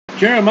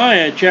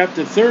Jeremiah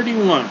chapter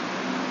 31.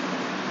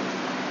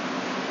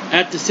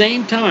 At the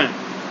same time,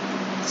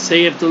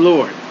 saith the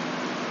Lord,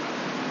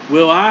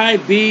 will I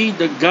be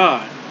the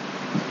God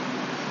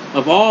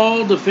of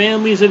all the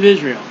families of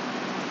Israel,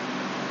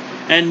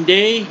 and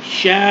they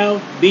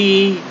shall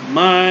be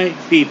my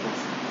people.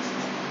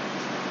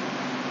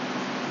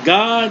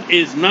 God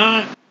is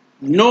not,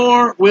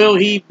 nor will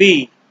he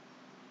be,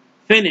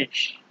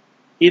 finish,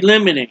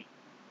 eliminate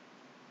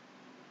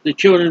the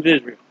children of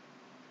Israel.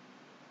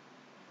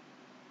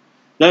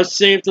 Thus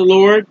saith the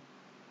Lord,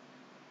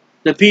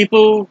 the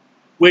people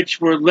which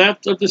were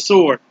left of the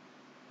sword,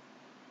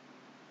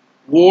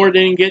 war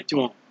didn't get to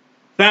them,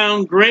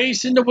 found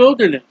grace in the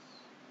wilderness,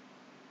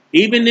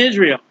 even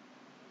Israel,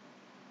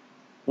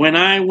 when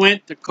I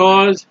went to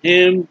cause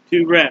him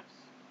to rest.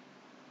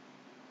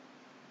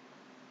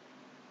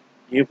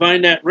 You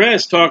find that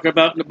rest talked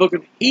about in the book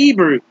of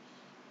Hebrews.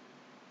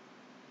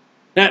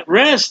 That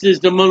rest is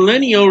the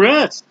millennial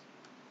rest.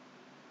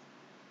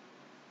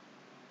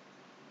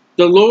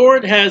 The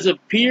Lord has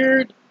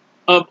appeared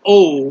of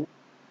old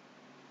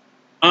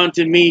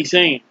unto me,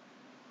 saying,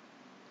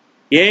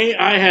 yea,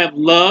 I have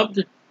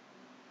loved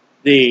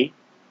thee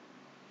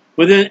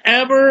with an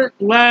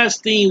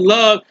everlasting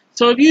love.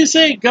 So if you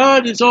say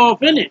God is all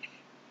finished,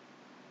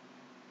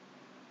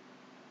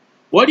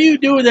 what do you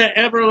do with that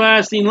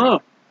everlasting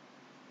love?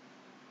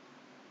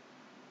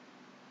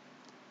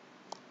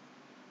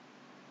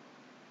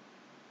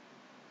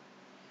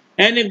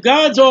 And if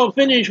God's all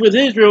finished with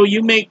Israel,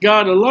 you make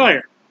God a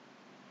liar.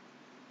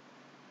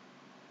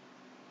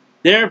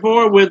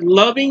 Therefore, with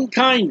loving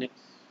kindness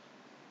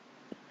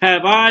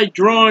have I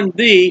drawn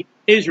thee,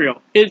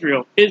 Israel,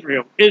 Israel,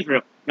 Israel,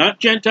 Israel.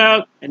 Not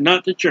Gentiles and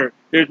not the church.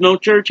 There's no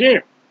church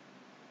here.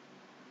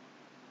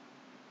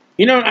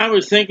 You know what I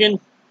was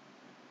thinking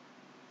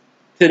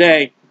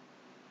today?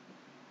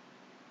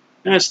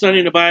 I was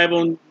studying the Bible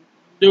and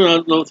doing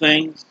other little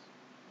things.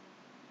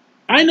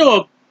 I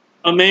know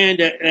a man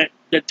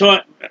that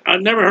taught,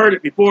 I've never heard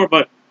it before,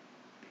 but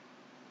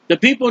the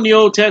people in the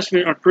Old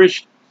Testament are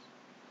Christians.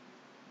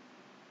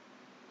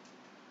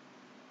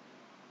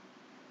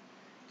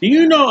 Do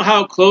you know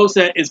how close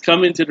that is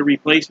coming to the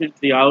replacement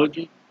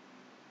theology?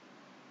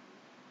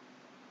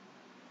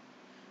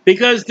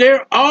 Because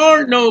there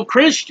are no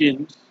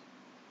Christians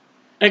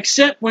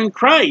except when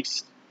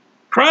Christ,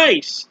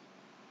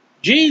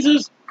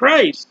 Jesus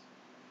Christ.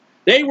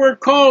 They were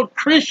called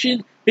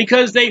Christians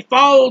because they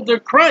followed the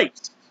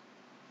Christ.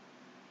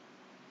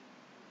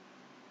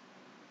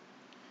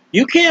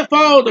 You can't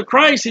follow the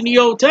Christ in the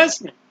Old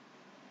Testament.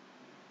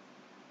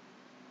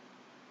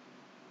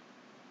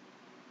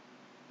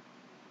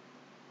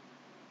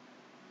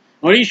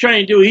 What he's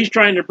trying to do, he's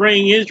trying to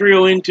bring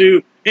Israel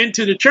into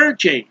the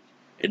church age.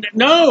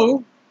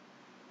 No,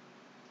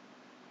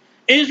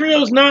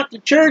 Israel's not the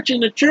church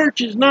and the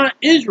church is not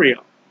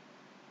Israel.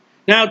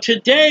 Now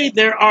today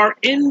there are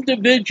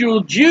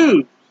individual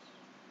Jews,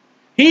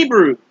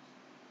 Hebrews,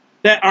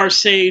 that are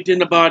saved in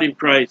the body of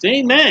Christ.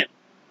 Amen.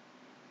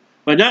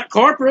 But not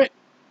corporate.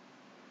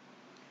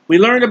 We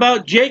learned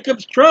about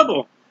Jacob's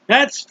trouble.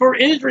 That's for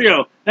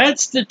Israel.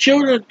 That's the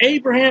children of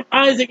Abraham,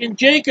 Isaac, and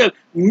Jacob.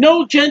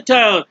 No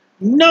Gentiles.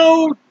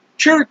 No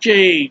church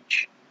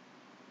age.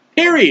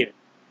 Period.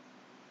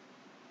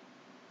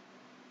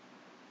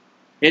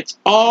 It's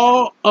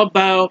all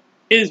about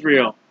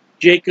Israel.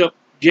 Jacob's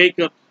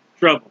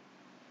trouble.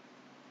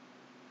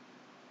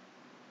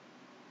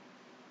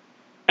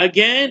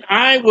 Again,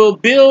 I will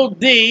build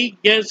thee,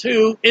 guess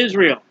who?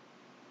 Israel.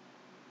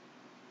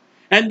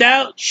 And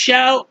thou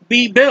shalt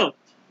be built.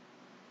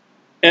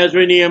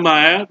 Ezra,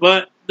 Nehemiah,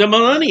 but the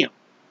millennium.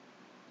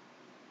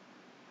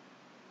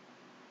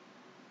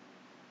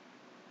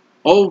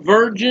 O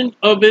Virgin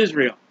of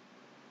Israel.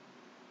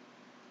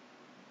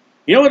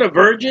 You know what a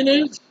virgin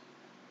is?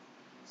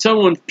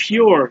 Someone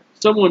pure,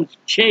 someone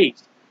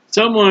chaste,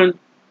 someone.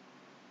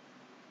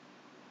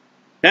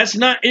 That's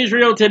not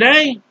Israel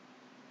today.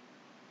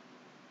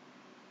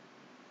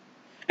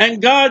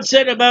 And God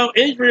said about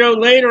Israel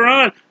later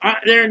on,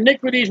 their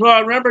iniquities will I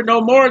remember no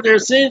more, their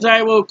sins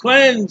I will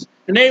cleanse,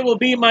 and they will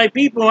be my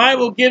people. I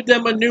will give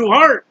them a new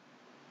heart.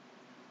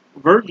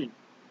 Virgin.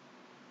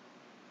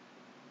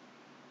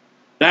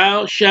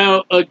 Thou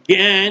shalt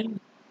again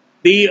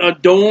be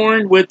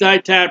adorned with thy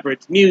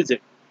tabrets,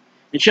 music,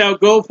 and shalt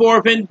go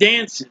forth in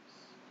dances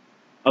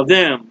of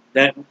them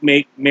that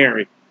make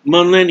merry.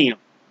 Millennium.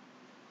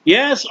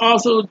 Yes,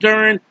 also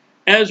during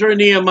Ezra and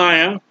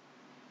Nehemiah.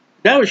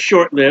 That was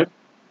short-lived.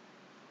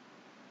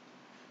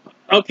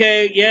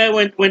 Okay, yeah,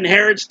 when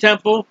Herod's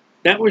temple,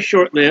 that was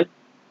short-lived.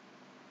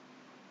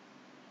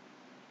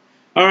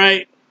 All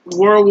right,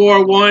 World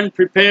War I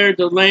prepared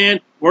the land.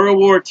 World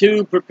War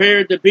II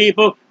prepared the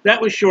people.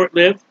 That was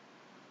short-lived.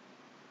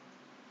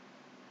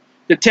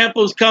 The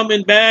temple's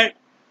coming back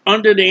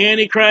under the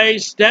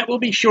Antichrist. That will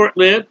be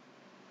short-lived.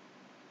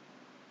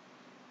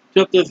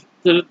 Took the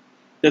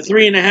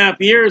 3.5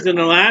 years, and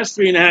the last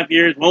 3.5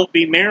 years won't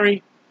be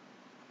merry.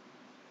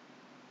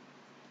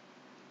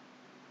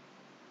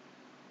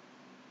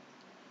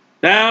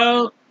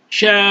 Thou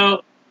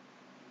shalt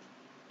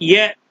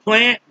yet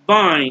plant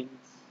vines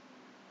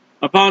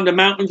upon the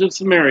mountains of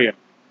Samaria.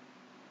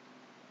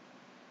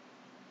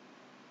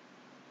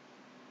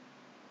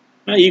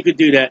 Well, you could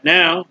do that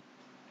now.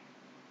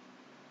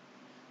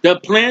 The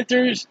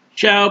planters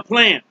shall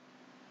plant,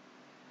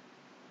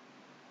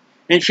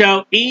 and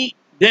shall eat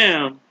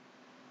them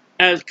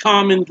as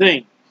common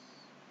things.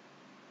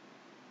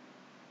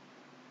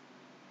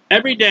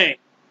 Every day,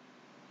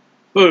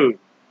 food,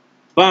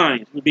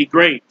 vines would be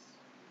grapes,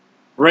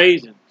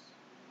 raisins,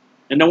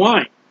 and the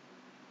wine.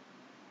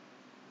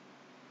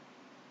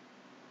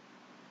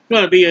 It's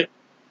going to be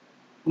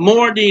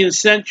more the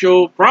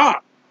essential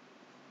crop.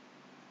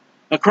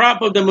 A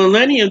crop of the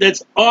millennium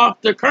that's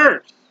off the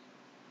curse.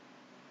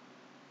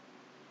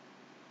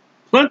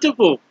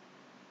 Plentiful.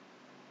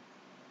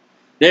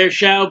 There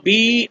shall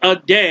be a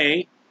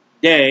day,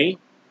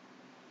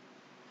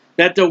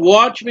 that the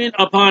watchman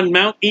upon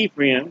Mount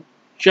Ephraim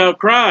shall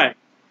cry,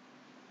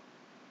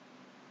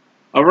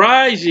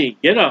 Arise ye,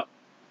 get up.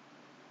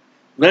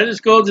 Let us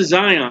go to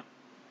Zion,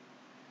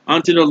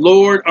 unto the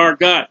Lord our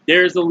God.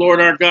 There's the Lord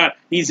our God.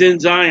 He's in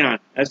Zion.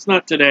 That's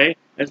not today.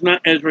 That's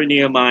not Ezra and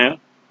Nehemiah.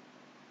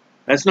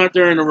 That's not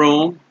during the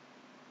Rome.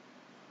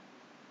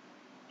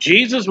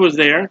 Jesus was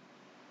there.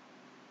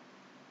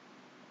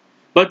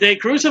 But they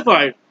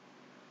crucified him.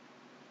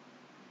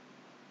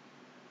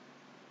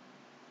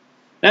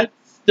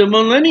 That's the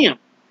millennium.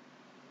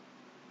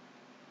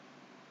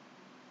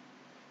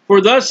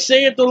 For thus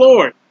saith the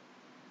Lord,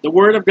 the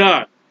word of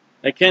God,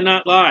 that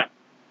cannot lie.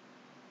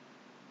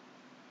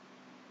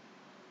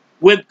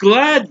 With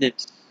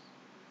gladness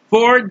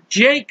for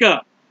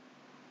Jacob.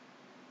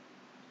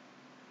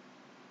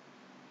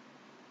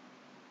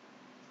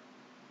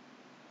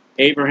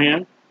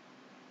 Abraham,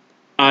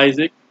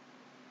 Isaac,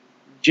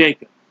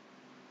 Jacob.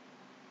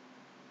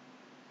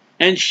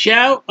 And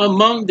shout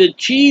among the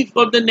chief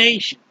of the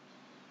nation.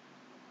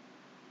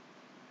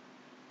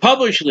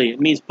 Publicly, it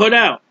means put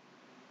out.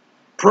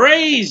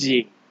 Praise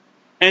ye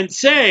and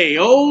say,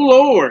 O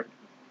Lord.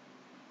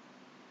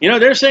 You know,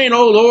 they're saying,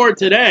 O Lord,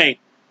 today,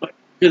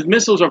 because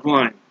missiles are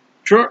flying.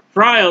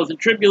 Trials and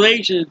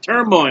tribulations and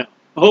turmoil.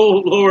 O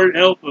Lord,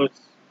 help us.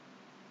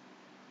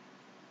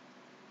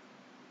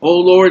 O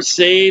Lord,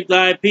 save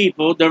thy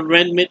people, the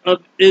remnant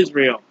of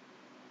Israel.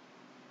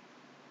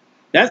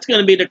 That's going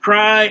to be the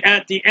cry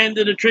at the end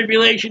of the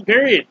tribulation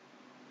period.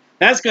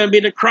 That's going to be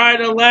the cry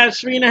of the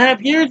last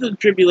 3.5 years of the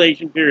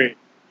tribulation period.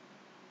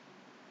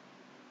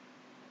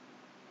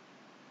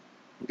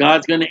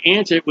 God's going to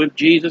answer it with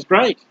Jesus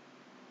Christ.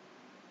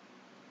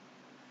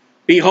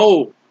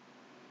 Behold,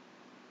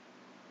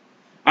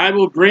 I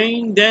will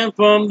bring them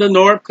from the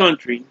north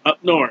country,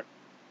 up north,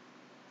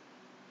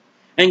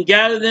 and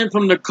gather them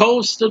from the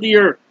coast of the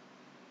earth.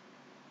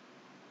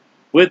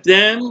 With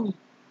them,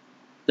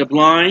 the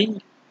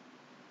blind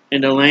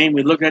and the lame.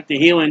 We looked at the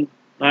healing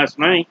last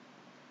night.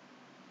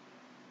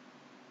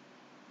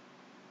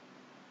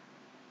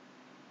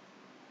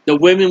 The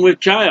women with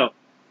child.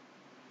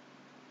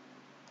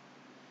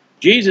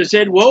 Jesus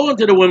said, woe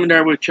unto the women that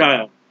are with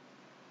child.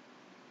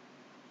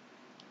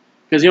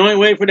 Because the only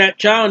way for that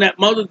child and that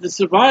mother to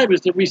survive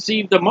is to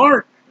receive the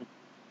mark.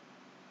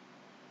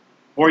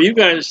 Or you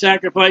got to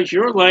sacrifice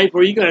your life,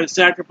 or you got to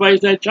sacrifice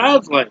that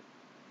child's life.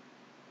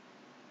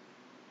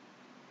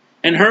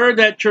 And her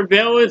that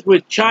travaileth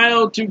with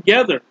child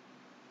together.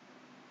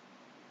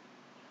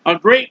 A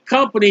great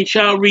company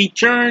shall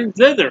return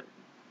thither.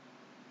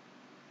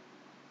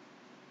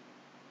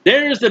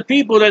 There's the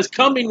people that's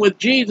coming with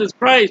Jesus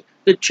Christ,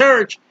 the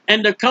church,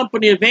 and the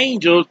company of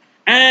angels,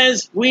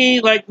 as we,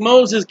 like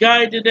Moses,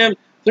 guided them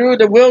through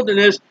the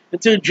wilderness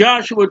until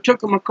Joshua took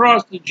them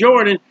across the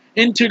Jordan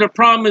into the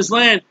promised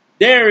land.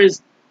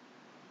 That's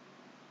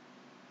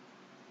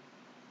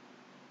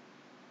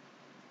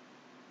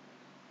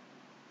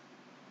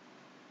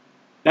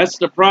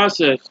the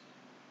process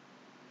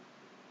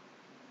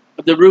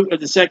of the root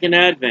of the second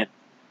advent.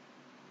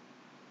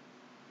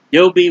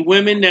 There'll be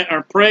women that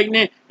are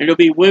pregnant, and there'll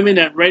be women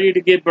that are ready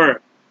to give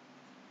birth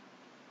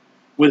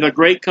with a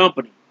great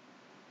company.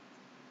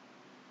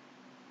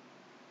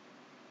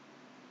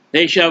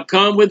 They shall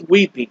come with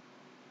weeping,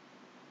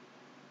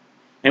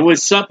 and with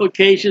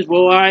supplications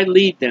will I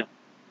lead them.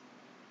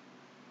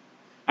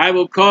 I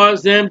will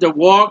cause them to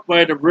walk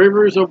by the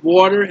rivers of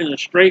water in a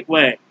straight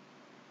way.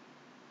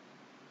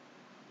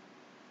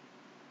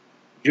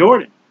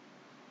 Jordan.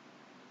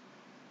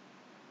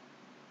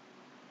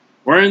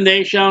 Wherein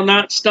they shall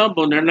not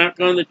stumble, they're not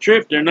going to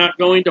trip, they're not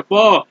going to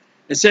fall.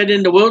 It said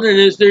in the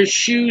wilderness their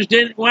shoes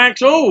didn't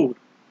wax old.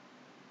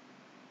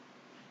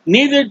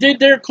 Neither did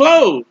their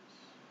clothes.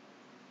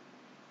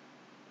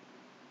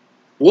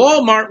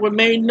 Walmart would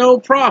made no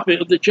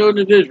profit of the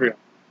children of Israel.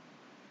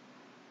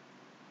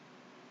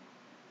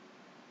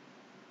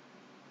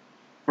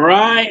 For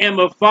I am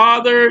a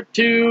father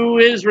to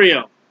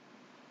Israel.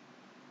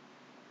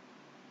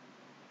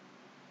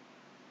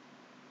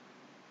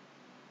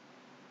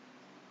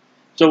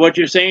 So what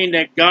you're saying,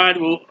 that God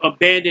will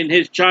abandon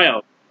his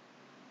child?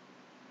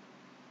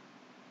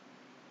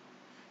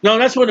 No,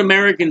 that's what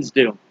Americans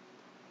do.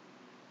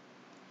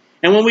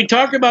 And when we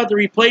talk about the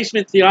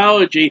replacement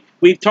theology,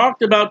 we've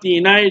talked about the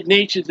United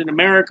Nations in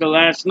America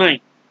last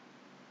night.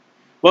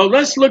 Well,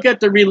 let's look at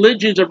the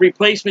religions of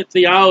replacement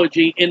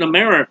theology in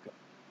America.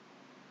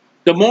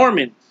 The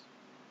Mormons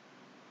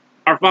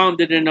are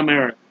founded in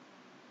America.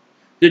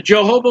 The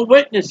Jehovah's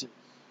Witnesses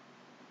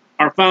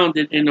are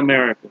founded in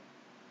America.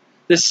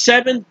 The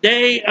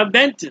Seventh-day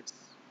Adventists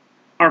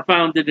are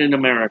founded in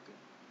America.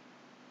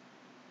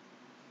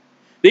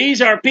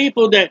 These are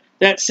people that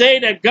say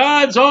that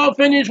God's all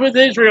finished with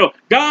Israel.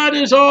 God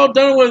is all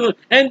done with it,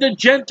 and the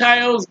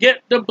Gentiles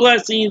get the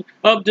blessing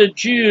of the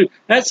Jews.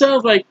 That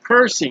sounds like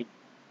cursing.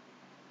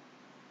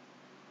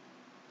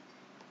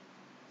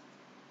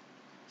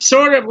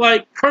 Sort of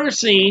like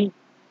cursing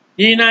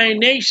the United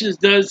Nations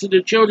does to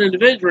the children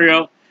of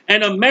Israel,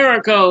 and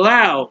America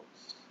allows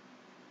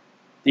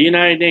the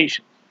United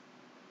Nations.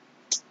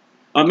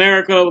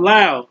 America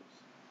allows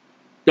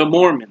the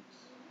Mormons.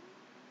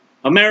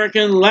 America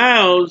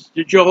allows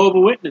the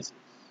Jehovah's Witnesses.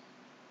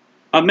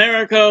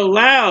 America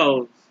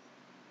allows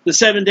the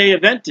Seventh-day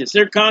Adventists.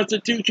 Their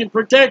Constitution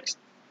protects.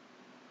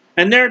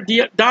 And their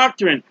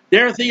doctrine,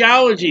 their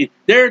theology,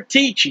 their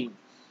teachings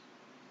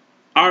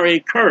are a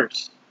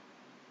curse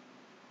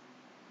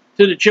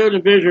to the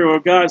children of Israel, where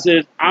God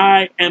says,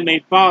 I am a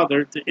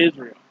father to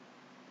Israel.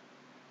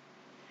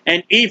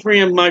 And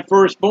Ephraim, my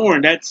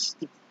firstborn, that's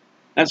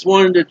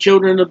one of the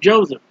children of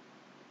Joseph.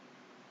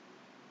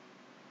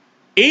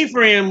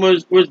 Ephraim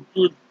was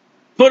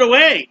put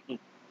away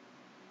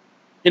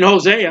in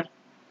Hosea.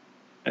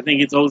 I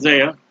think it's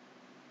Hosea.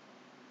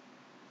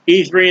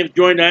 Ephraim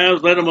joined the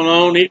house, let him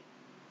alone.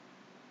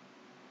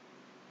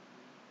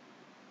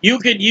 You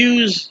could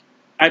use,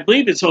 I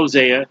believe it's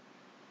Hosea,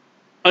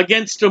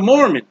 against the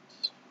Mormons.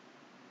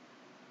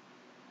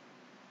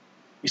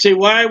 You say,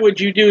 why would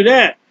you do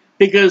that?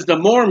 Because the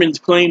Mormons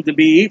claim to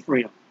be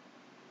Ephraim.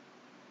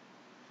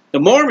 The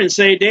Mormons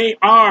say they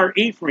are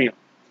Ephraim.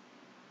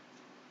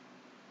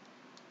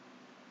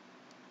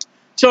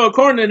 So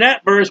according to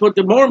that verse, what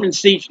the Mormons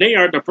teach, they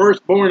are the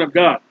firstborn of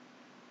God.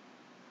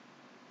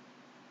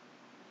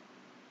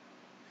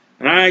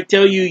 And I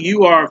tell you,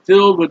 you are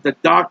filled with the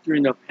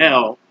doctrine of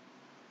hell.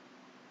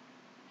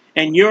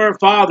 And your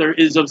father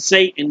is of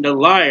Satan, the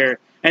liar.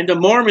 And the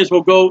Mormons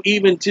will go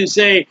even to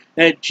say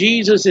that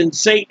Jesus and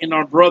Satan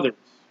are brothers.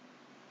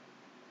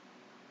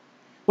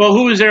 Well,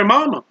 who is their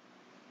mama?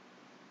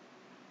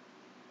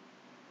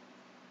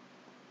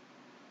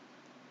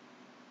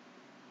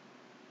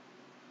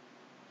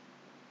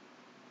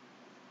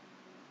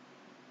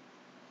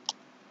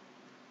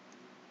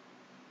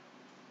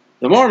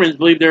 The Mormons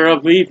believe they're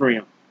of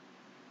Ephraim.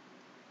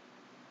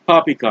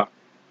 Poppycock.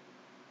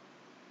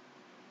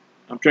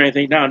 I'm trying to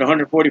think now. The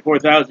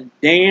 144,000.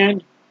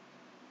 Dan.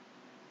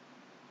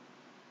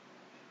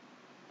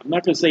 I'm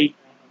not going to say.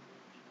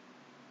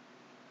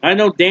 I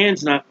know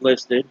Dan's not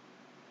listed.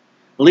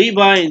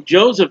 Levi and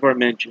Joseph are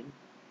mentioned.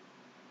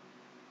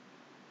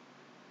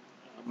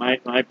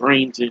 My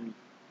brain's in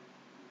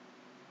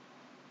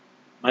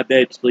my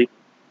bed sleeping.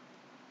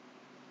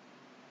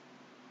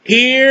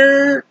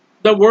 Hear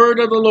the word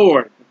of the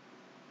Lord.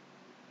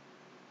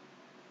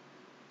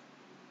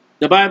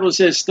 The Bible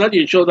says,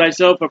 study and show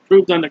thyself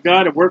approved unto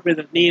God, and workman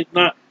that needs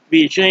not to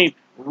be ashamed,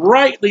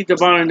 rightly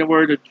dividing the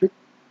word of truth.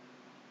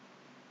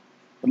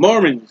 The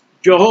Mormons,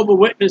 Jehovah's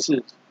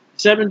Witnesses,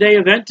 Seventh-day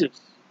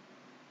Adventists,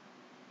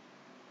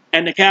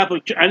 and the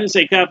Catholic Church. I didn't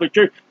say Catholic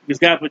Church because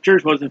Catholic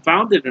Church wasn't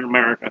founded in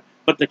America,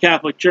 but the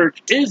Catholic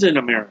Church is in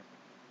America.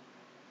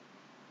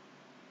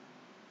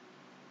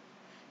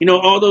 You know,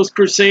 all those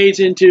crusades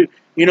into,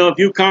 you know, if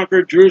you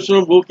conquer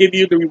Jerusalem, we'll give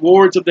you the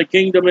rewards of the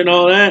kingdom and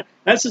all that.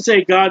 That's to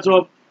say God's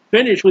all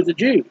finished with the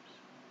Jews.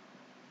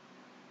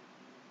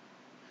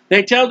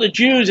 They tell the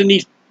Jews and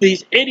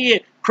these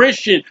idiot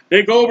Christians,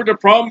 they go over the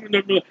problem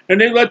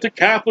and they let the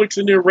Catholics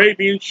and the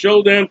Arabians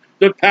show them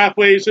the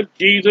pathways of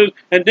Jesus,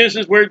 and this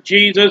is where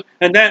Jesus,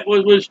 and that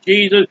was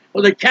Jesus.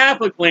 Well, the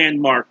Catholic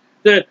landmark,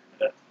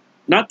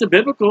 not the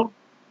biblical.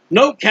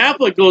 No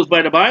Catholic goes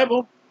by the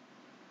Bible.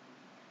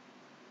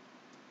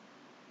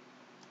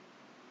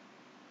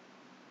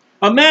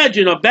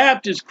 Imagine a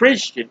Baptist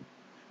Christian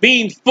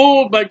being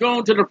fooled by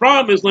going to the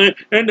promised land,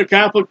 and the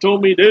Catholic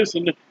told me this.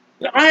 And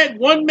I had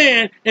one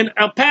man in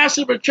a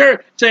pastor of a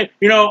church say,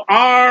 you know,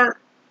 our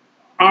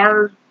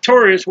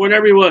tourist,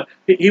 whatever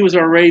he was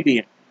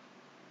Arabian.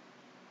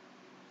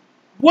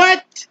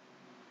 What?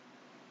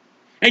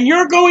 And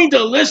you're going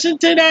to listen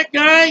to that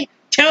guy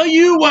tell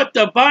you what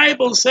the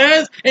Bible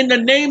says in the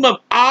name of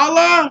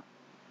Allah?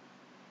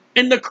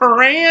 In the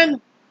Quran?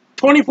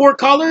 24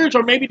 colors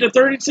or maybe the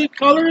 36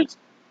 colors?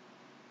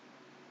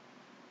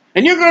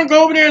 And you're going to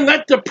go over there and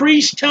let the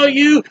priest tell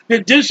you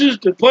that this is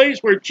the place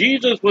where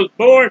Jesus was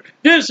born.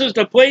 This is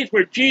the place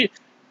where Jesus...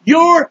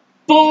 You're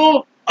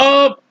full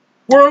of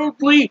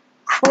worldly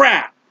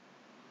crap.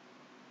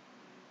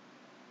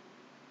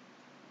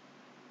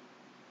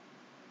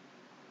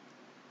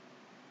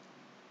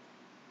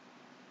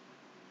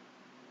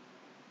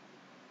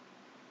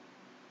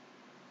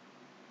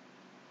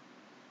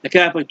 The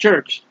Catholic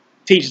Church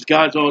teaches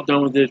God's all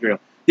done with Israel.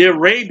 The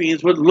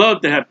Arabians would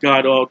love to have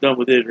God all done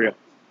with Israel.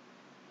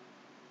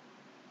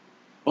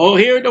 Oh,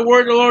 hear the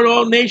word of the Lord,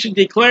 all nations,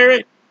 declare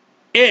it.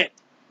 It,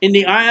 in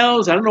the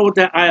isles, I don't know what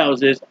that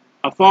isles is,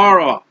 afar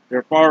off.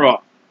 They're far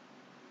off.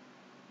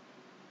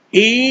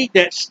 He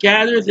that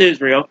scattereth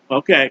Israel,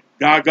 okay,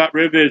 God got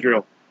rid of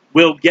Israel,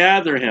 will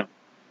gather him.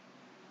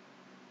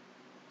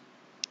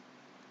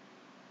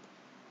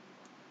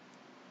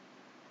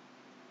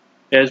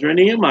 Ezra and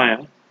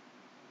Nehemiah,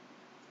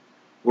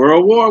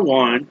 World War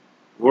I,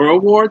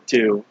 World War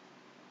II,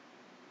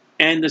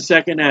 and the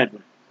Second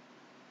Advent.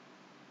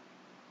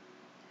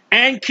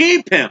 And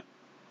keep him.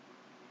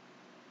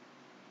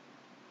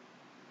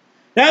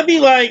 That'd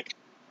be like,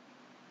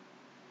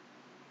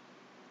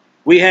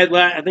 we had,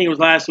 I think it was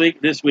last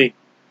week, this week,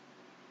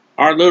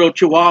 our little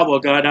Chihuahua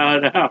got out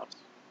of the house.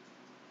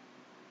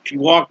 She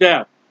walked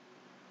out.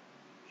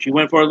 She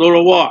went for a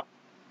little walk.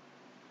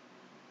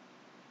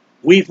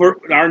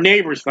 Our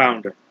neighbors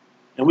found her.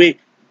 And we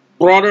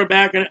brought her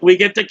back and we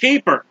get to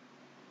keep her.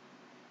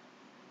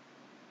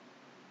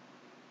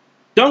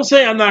 Don't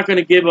say I'm not going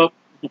to give up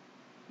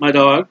my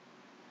dog.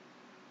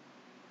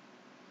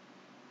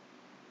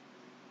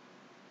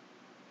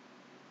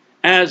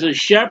 As a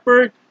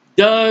shepherd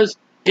does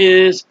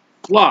his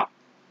flock.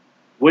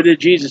 What did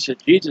Jesus say?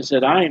 Jesus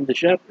said, I am the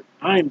shepherd.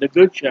 I am the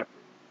good shepherd.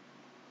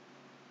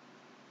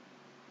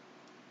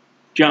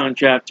 John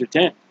chapter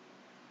 10.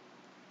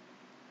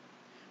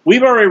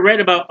 We've already read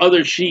about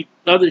other sheep,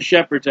 other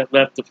shepherds that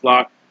left the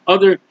flock,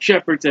 other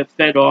shepherds that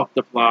fed off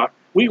the flock.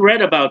 We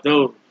read about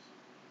those.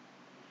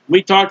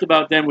 We talked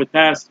about them with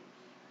pastors.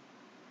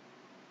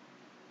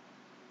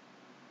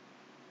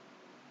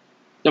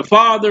 The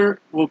Father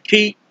will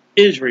keep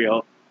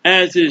Israel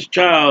as his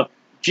child.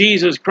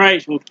 Jesus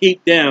Christ will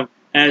keep them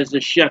as the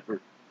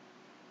shepherd.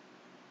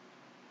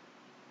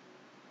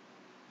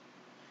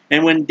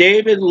 And when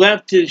David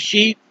left his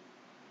sheep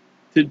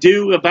to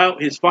do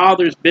about his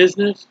father's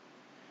business,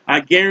 I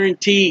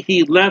guarantee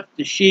he left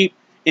the sheep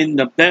in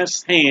the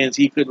best hands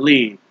he could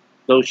leave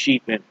those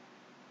sheep in.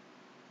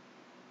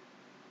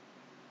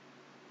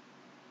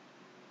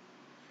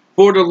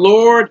 For the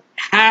Lord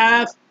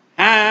hath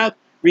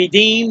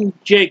redeemed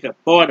Jacob,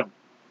 bought them.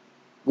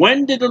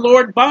 When did the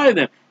Lord buy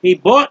them? He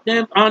bought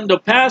them on the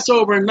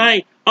Passover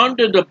night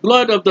under the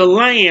blood of the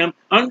Lamb,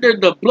 under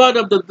the blood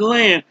of the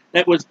Lamb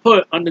that was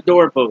put on the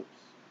doorpost.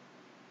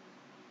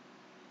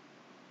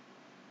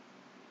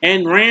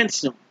 And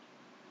ransomed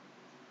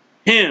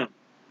him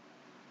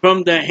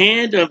from the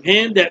hand of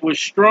him that was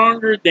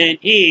stronger than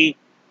he,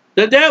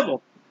 the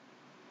devil.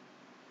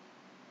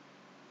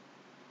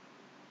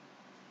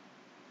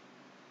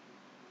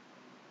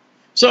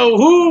 So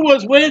who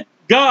was with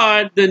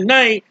God the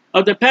night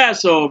of the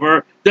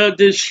Passover? The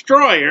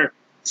destroyer,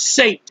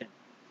 Satan.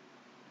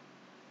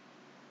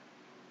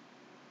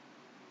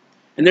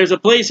 And there's a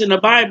place in the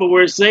Bible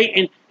where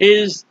Satan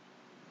he's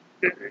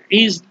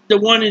the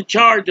one in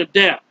charge of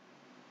death.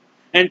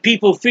 And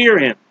people fear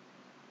him.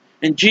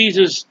 And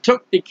Jesus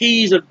took the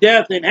keys of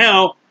death and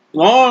hell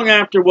long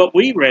after what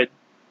we read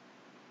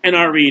in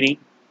our reading.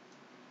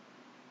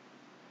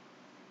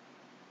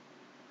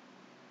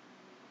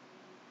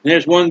 And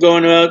there's one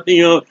going out,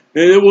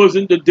 it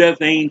wasn't the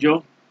death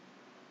angel.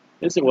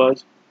 Yes, it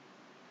was.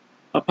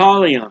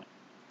 Apollyon.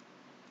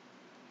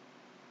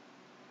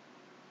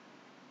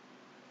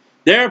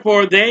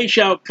 Therefore they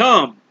shall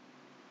come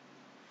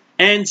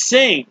and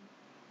sing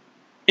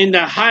in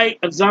the height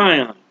of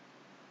Zion.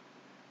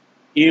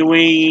 You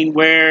mean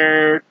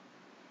where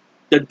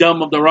the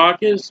dome of the rock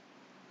is?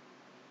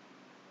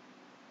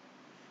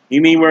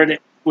 You mean where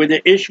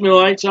the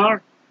Ishmaelites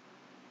are?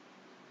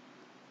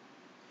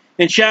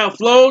 And shall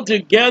flow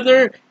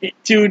together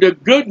to the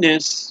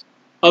goodness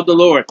of the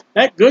Lord.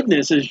 That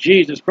goodness is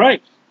Jesus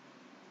Christ.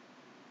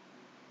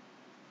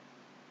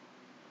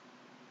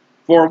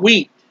 For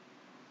wheat,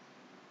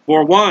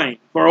 for wine,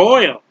 for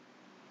oil,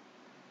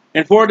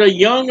 and for the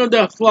young of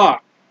the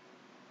flock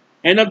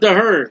and of the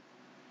herd.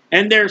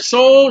 And their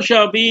soul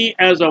shall be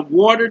as a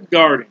watered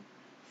garden,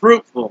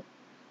 fruitful,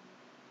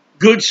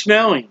 good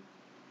smelling.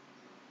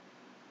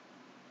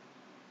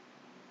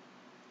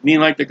 I mean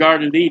like the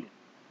Garden of Eden.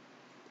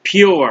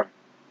 Pure,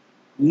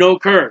 no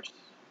curse,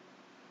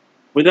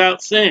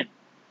 without sin.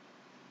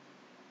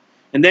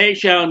 And they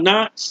shall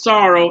not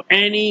sorrow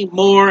any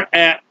more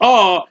at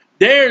all.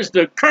 There's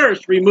the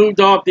curse removed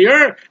off the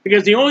earth,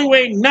 because the only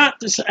way not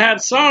to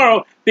have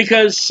sorrow,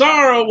 because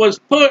sorrow was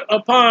put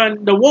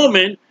upon the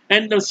woman,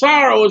 and the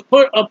sorrow was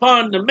put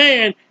upon the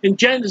man in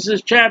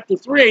Genesis chapter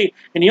 3.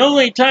 And the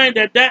only time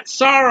that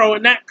sorrow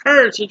and that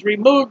curse is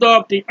removed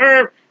off the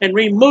earth and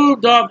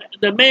removed off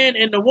the man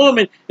and the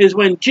woman is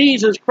when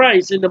Jesus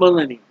Christ in the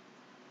millennium.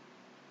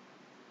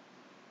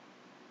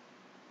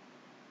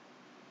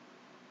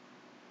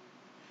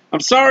 I'm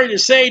sorry to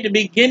say the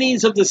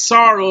beginnings of the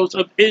sorrows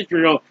of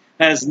Israel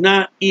has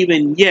not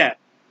even yet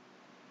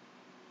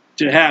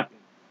to happen.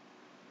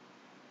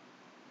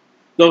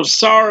 Those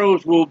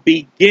sorrows will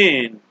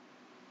begin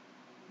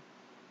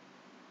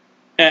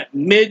at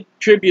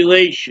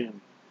mid-tribulation,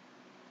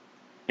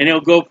 and it'll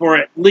go for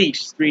at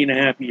least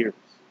 3.5 years.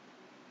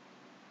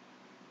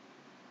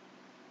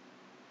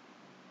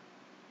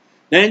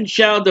 Then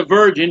shall the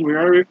virgin, we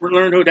already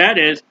learned who that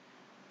is,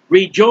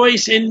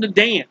 rejoice in the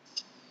dance,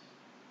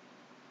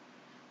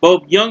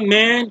 both young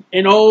man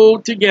and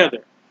old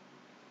together.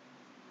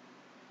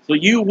 So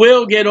you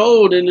will get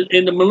old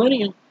in the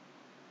millennium.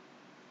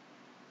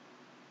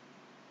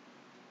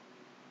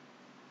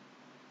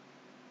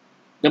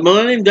 The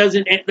millennium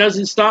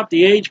doesn't stop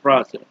the age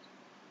process.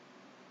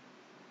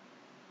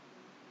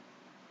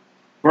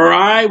 For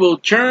I will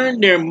turn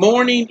their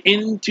mourning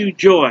into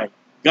joy,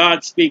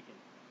 God speaking,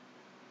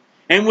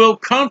 and will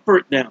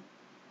comfort them,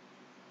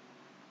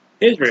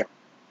 Israel,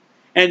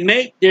 and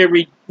make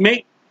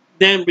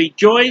them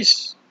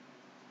rejoice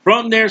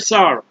from their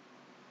sorrow.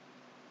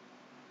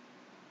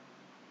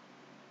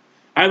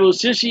 I will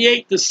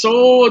satiate the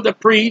soul of the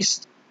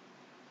priest.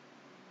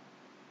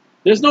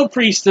 There's no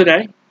priest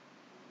today.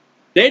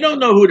 They don't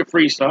know who the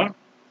priests are.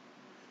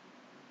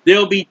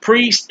 There'll be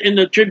priests in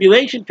the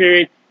tribulation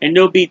period, and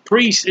there'll be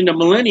priests in the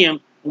millennium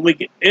when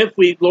if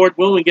we, Lord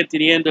willing, get to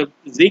the end of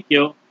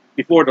Ezekiel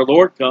before the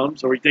Lord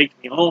comes or he takes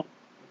me home.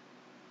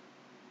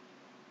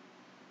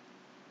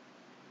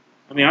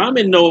 I mean, I'm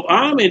in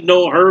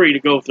no hurry to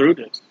go through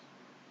this.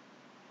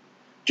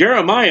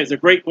 Jeremiah is a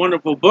great,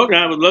 wonderful book, and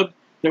I would love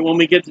that when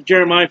we get to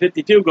Jeremiah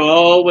 52, go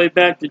all the way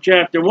back to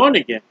chapter 1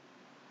 again.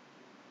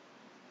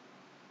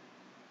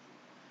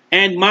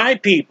 And my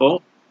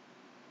people,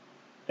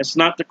 that's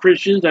not the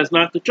Christians, that's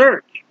not the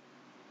church.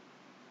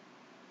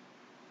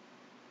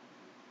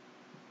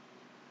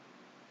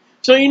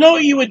 So you know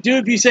what you would do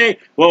if you say,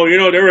 well, you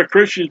know, there were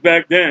Christians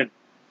back then.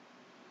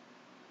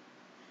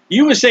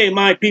 You would say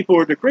my people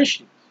were the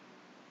Christians.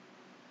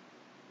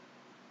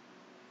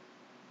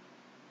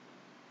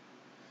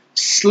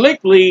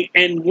 Slickly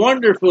and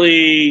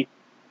wonderfully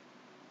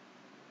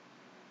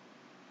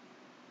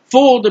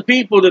fool the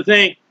people to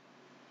think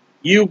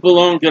you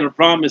belong to the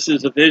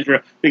promises of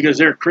Israel because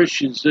they're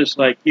Christians just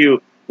like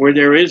you, where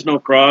there is no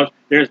cross,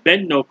 there's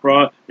been no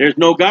cross, there's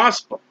no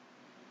gospel.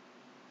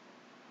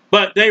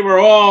 But they were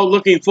all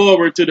looking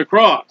forward to the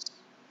cross.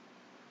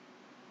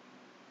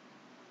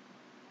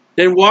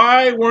 Then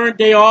why weren't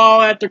they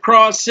all at the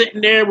cross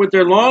sitting there with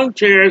their long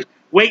chairs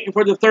waiting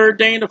for the third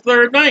day and the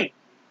third night?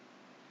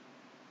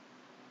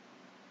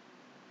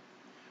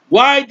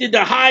 Why did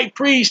the high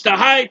priest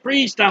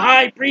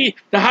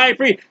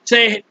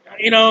say,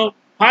 you know,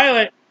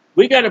 Pilate,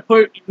 we got to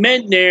put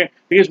men there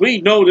because we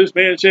know this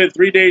man said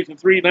 3 days and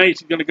 3 nights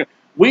he's going to go.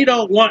 We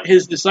don't want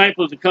his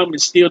disciples to come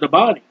and steal the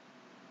body.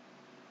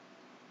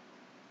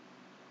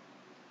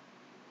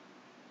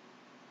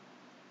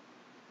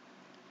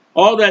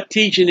 All that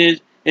teaching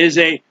is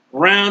a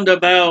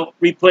roundabout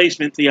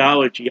replacement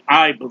theology,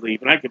 I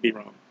believe, and I could be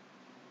wrong.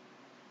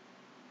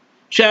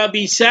 Shall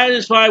be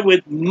satisfied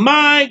with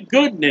my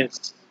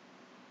goodness.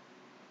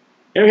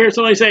 Ever hear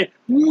somebody say,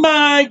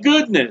 my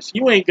goodness?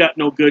 You ain't got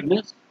no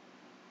goodness.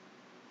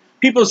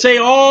 People say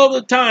all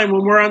the time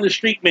when we're on the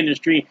street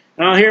ministry,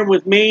 and I'll hear them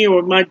with me or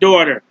with my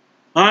daughter,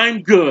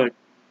 I'm good.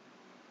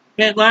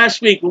 And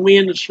last week when we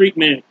in the street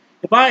ministry,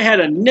 if I had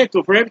a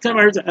nickel for every time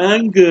I heard that,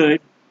 I'm good.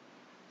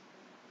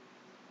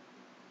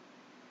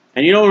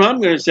 And you know what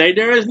I'm going to say?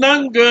 There is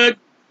none good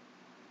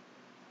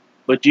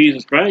but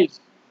Jesus Christ.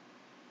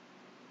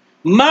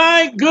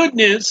 My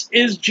goodness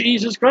is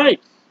Jesus Christ,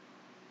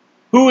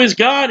 who is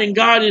God and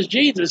God is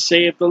Jesus,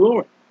 saith the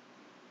Lord.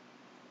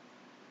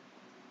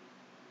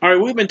 All right,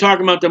 we've been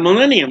talking about the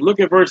millennium. Look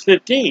at verse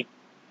 15.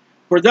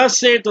 For thus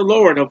saith the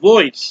Lord, a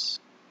voice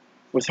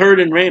was heard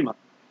in Ramah.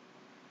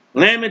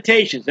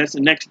 Lamentations, that's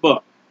the next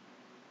book.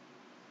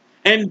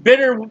 And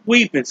bitter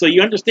weeping. So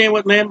you understand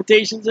what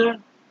Lamentations are?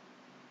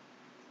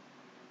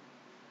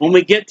 When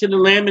we get to the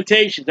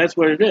Lamentations, that's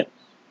what it is.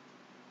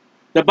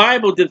 The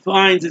Bible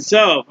defines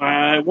itself.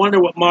 I wonder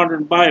what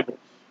modern Bibles.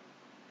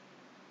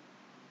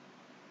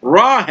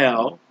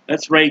 Rahel,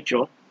 that's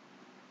Rachel,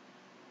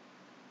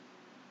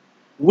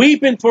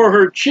 weeping for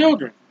her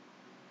children.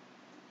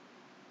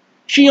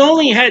 She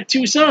only had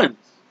 2 sons.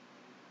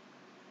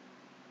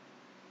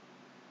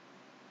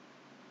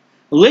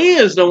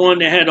 Leah is the one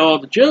that had all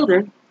the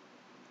children.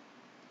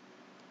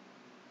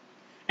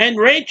 And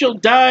Rachel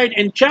died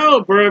in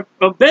childbirth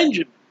of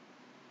Benjamin.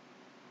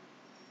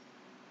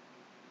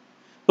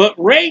 But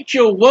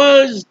Rachel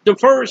was the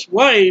first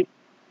wife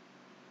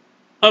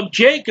of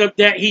Jacob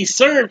that he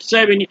served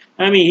 7 years.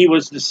 I mean, he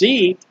was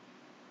deceived.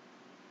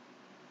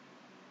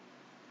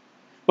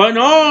 But in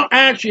all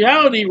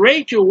actuality,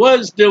 Rachel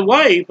was the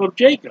wife of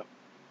Jacob.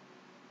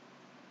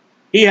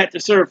 He had to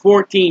serve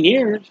 14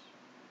 years.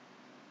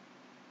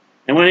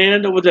 And when he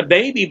ended up with a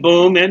baby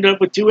boom, ended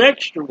up with 2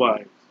 extra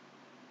wives.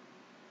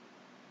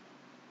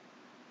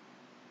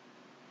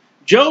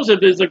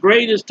 Joseph is the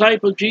greatest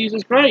type of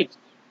Jesus Christ.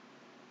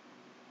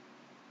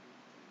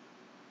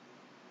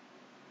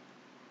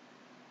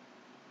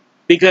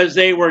 Because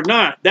they were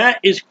not.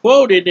 That is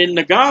quoted in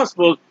the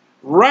Gospels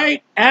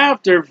right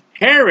after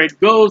Herod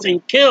goes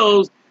and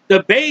kills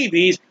the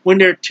babies when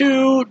they're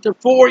 2 to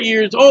 4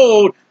 years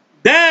old.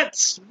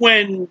 That's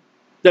when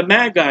the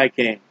Magi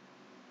came.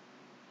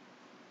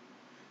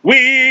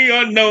 We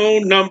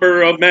unknown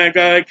number of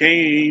Magi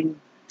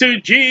came to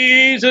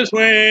Jesus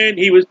when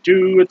he was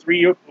 2 or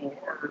 3 or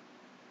 4.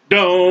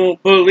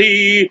 Don't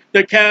believe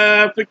the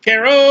Catholic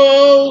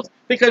carols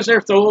because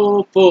they're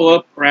so full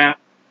of crap.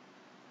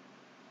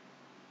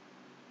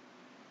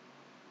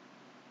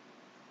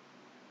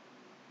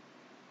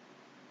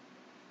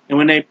 And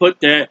when they put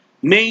the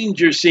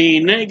manger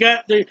scene, they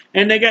got the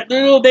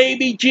little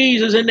baby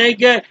Jesus, and they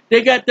got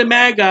the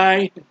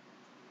Magi.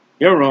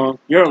 You're wrong.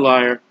 You're a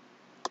liar.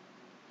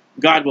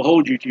 God will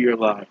hold you to your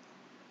lie.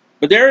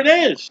 But there it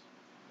is.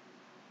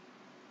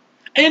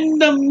 In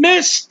the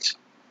midst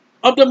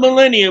of the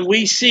millennium,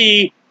 we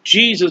see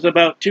Jesus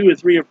about 2 or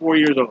 3 or 4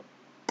 years old.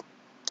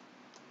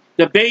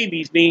 The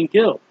baby's being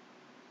killed.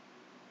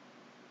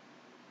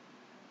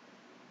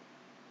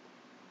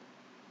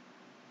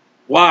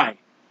 Why?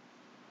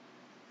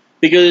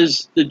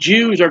 Because the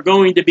Jews are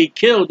going to be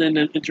killed in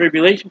the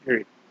tribulation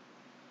period.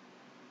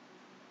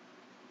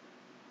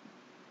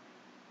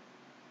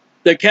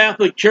 The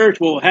Catholic Church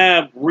will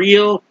have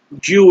real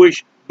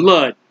Jewish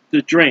blood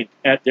to drink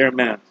at their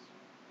Mass.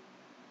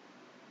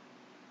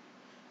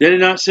 Did it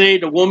not say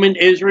the woman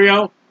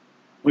Israel,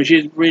 when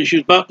she was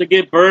about to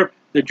give birth,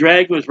 the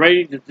dragon was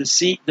ready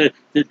to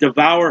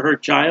devour her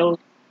child?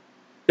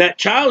 That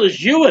child is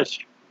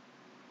Jewish.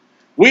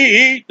 We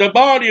eat the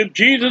body of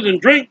Jesus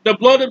and drink the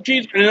blood of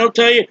Jesus. And I'll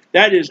tell you,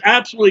 that is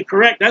absolutely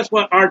correct. That's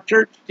what our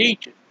church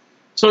teaches.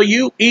 So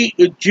you eat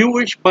the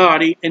Jewish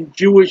body and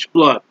Jewish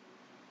blood.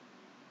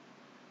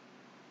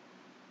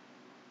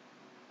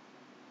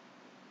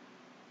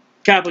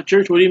 Catholic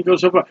Church would even go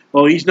so far.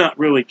 Oh, he's not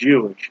really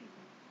Jewish.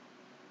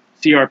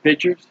 See our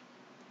pictures?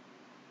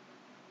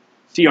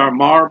 See our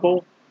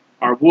marble,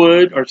 our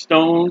wood, our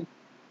stone?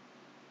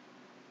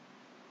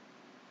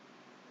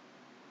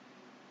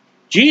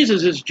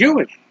 Jesus is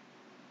Jewish.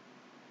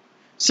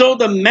 So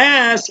the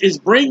Mass is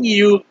bringing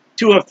you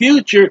to a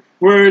future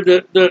where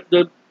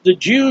the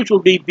Jews will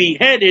be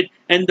beheaded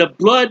and the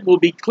blood will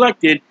be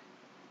collected,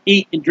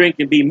 eat and drink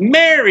and be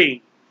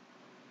merry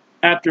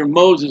after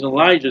Moses and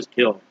Elijah's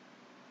killed.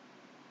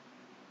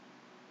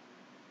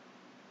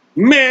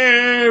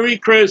 Merry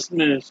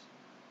Christmas,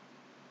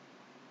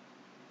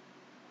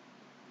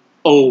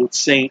 old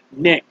Saint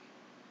Nick.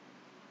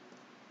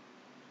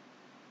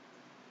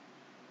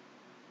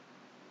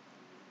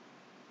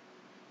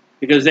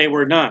 Because they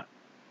were not.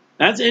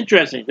 That's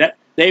interesting. That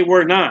they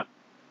were not.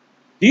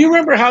 Do you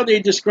remember how they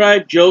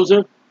described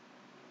Joseph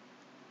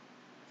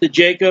to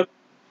Jacob?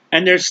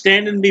 And they're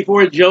standing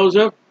before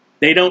Joseph.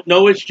 They don't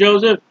know it's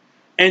Joseph.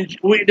 And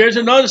there's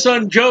another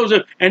son,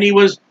 Joseph, and he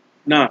was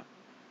not.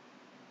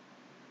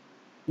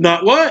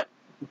 Not what?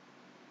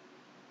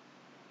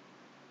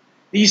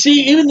 You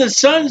see, even the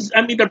sons,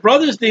 the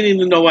brothers didn't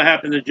even know what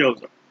happened to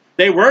Joseph.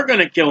 They were going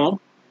to kill him.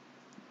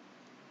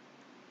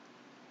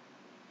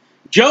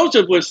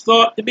 Joseph was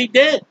thought to be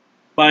dead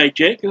by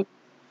Jacob.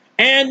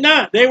 And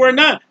not. They were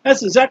not.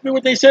 That's exactly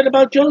what they said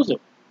about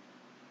Joseph.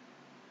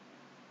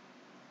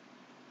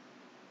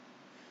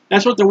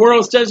 That's what the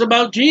world says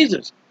about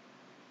Jesus.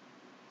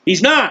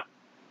 He's not.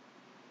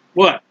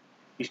 What?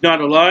 He's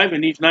not alive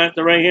and he's not at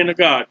the right hand of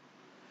God.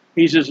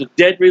 He's just a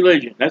dead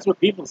religion. That's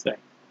what people say.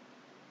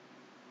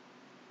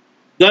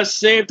 Thus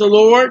saith the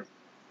Lord,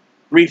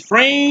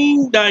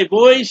 refrain thy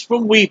voice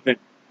from weeping.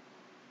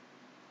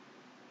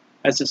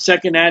 That's the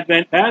second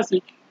Advent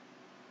passage.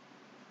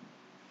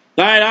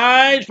 Thine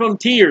eyes from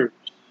tears.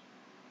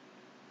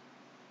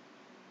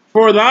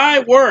 For thy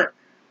work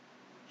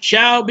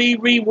shall be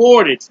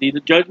rewarded. See the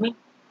judgment?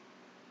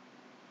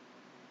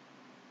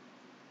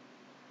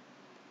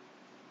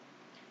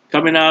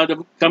 Coming out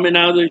of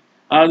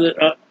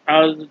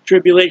the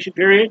tribulation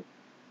period.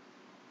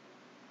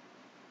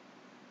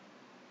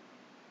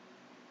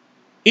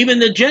 Even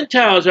the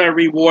Gentiles are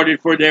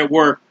rewarded for their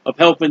work of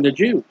helping the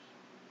Jews.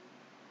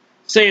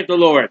 Saith the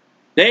Lord,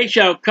 they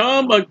shall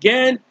come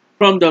again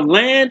from the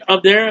land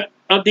of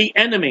the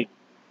enemy.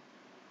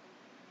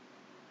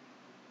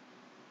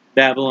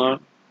 Babylon,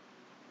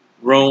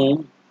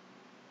 Rome,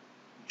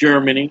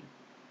 Germany.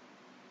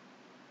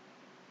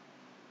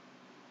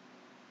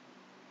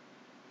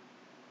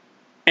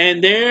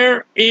 And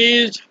there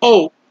is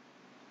hope.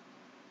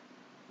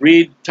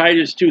 Read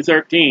Titus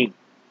 2:13.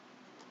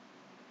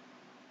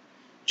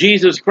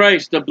 Jesus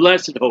Christ, the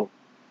blessed hope.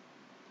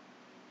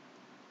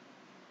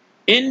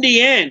 In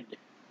the end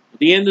of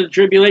the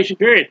tribulation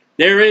period,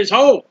 there is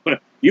hope.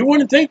 You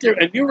wouldn't think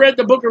there, if you read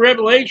the book of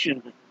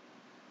Revelation,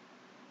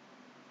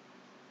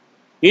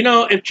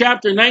 if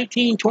chapter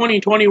 19, 20,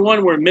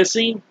 21 were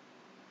missing,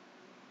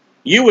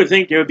 you would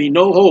think there would be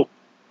no hope.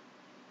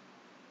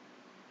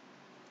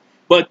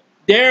 But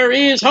there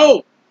is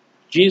hope.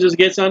 Jesus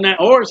gets on that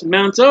horse and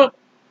mounts up.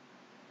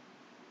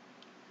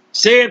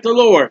 Saith the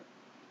Lord,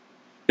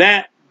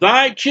 that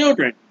thy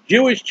children,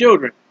 Jewish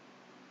children,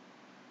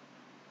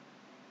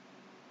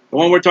 the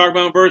one we're talking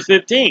about in verse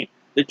 15,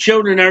 the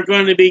children are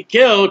going to be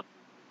killed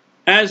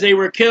as they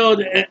were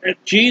killed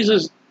at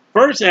Jesus'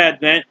 first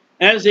advent,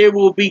 as they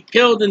will be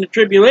killed in the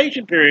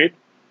tribulation period,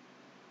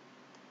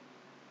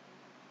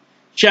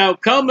 shall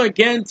come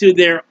again to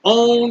their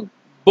own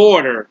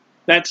border.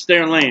 That's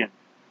their land.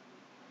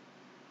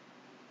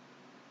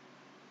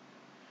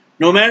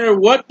 No matter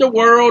what the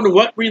world or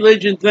what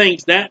religion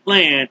thinks, that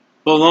land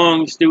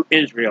belongs to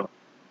Israel.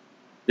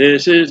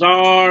 This is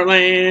our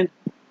land,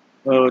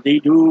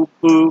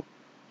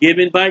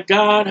 given by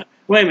God.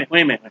 Wait a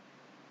minute.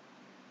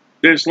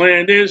 This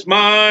land is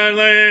my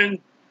land.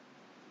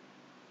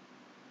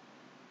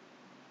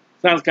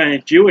 Sounds kind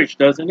of Jewish,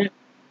 doesn't it?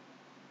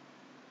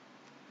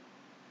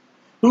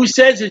 Who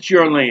says it's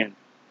your land?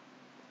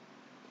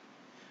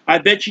 I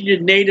bet you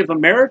the Native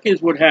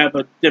Americans would have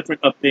a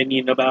different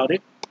opinion about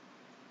it.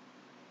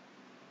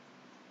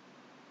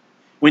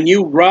 When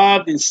you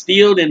robbed and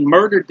stealed and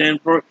murdered them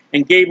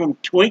and gave them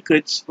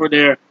trinkets for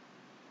their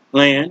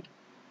land,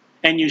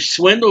 and you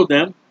swindled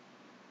them,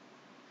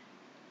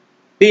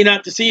 be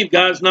not deceived,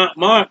 God's not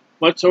mocked.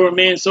 Whatsoever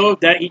man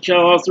soweth, that he shall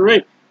also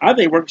reap. I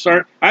think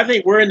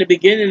we're in the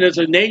beginning as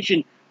a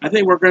nation. I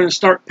think we're going to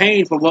start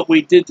paying for what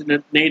we did to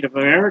the Native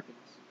Americans.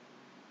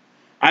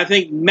 I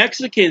think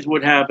Mexicans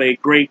would have a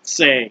great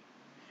say.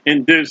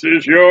 And this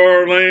is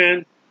your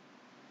land.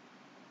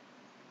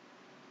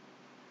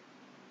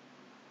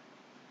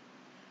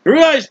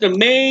 Realize the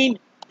main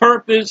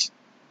purpose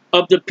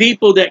of the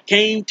people that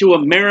came to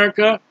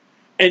America,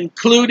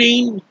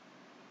 including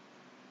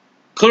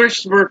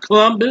Christopher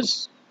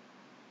Columbus,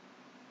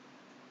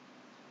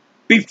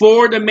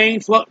 before the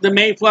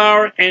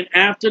Mayflower and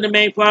after the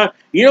Mayflower.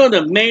 You know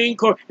the main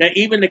core that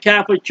even the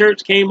Catholic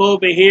Church came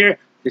over here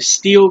to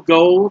steal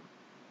gold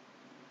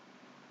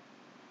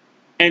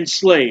and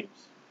slaves.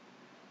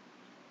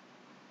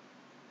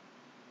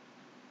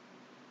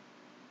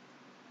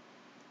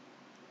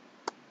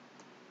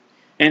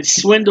 And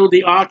swindle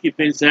the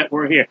occupants that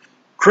were here.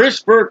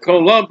 Christopher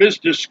Columbus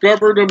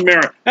discovered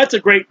America. That's a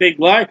great big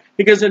lie,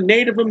 because the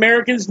Native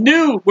Americans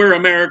knew where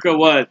America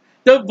was.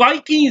 The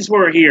Vikings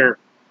were here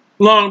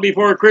long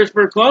before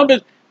Christopher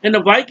Columbus, and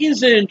the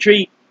Vikings didn't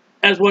treat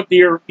as what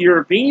the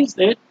Europeans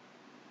did.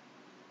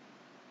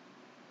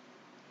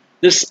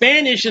 The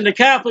Spanish and the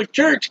Catholic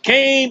Church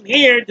came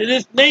here to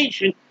this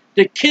nation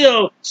to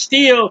kill,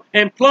 steal,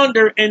 and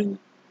plunder, and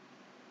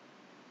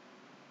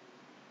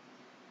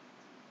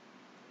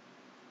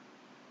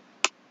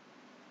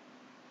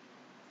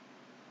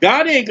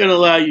God ain't going to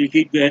allow you to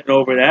keep getting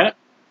over that.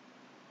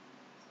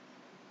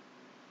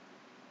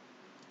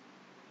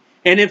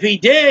 And if he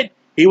did,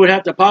 he would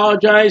have to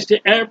apologize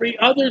to every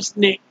other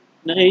snake.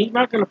 No, he's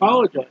not going to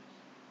apologize.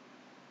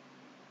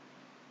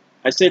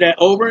 I say that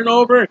over and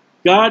over.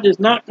 God is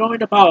not going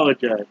to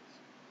apologize.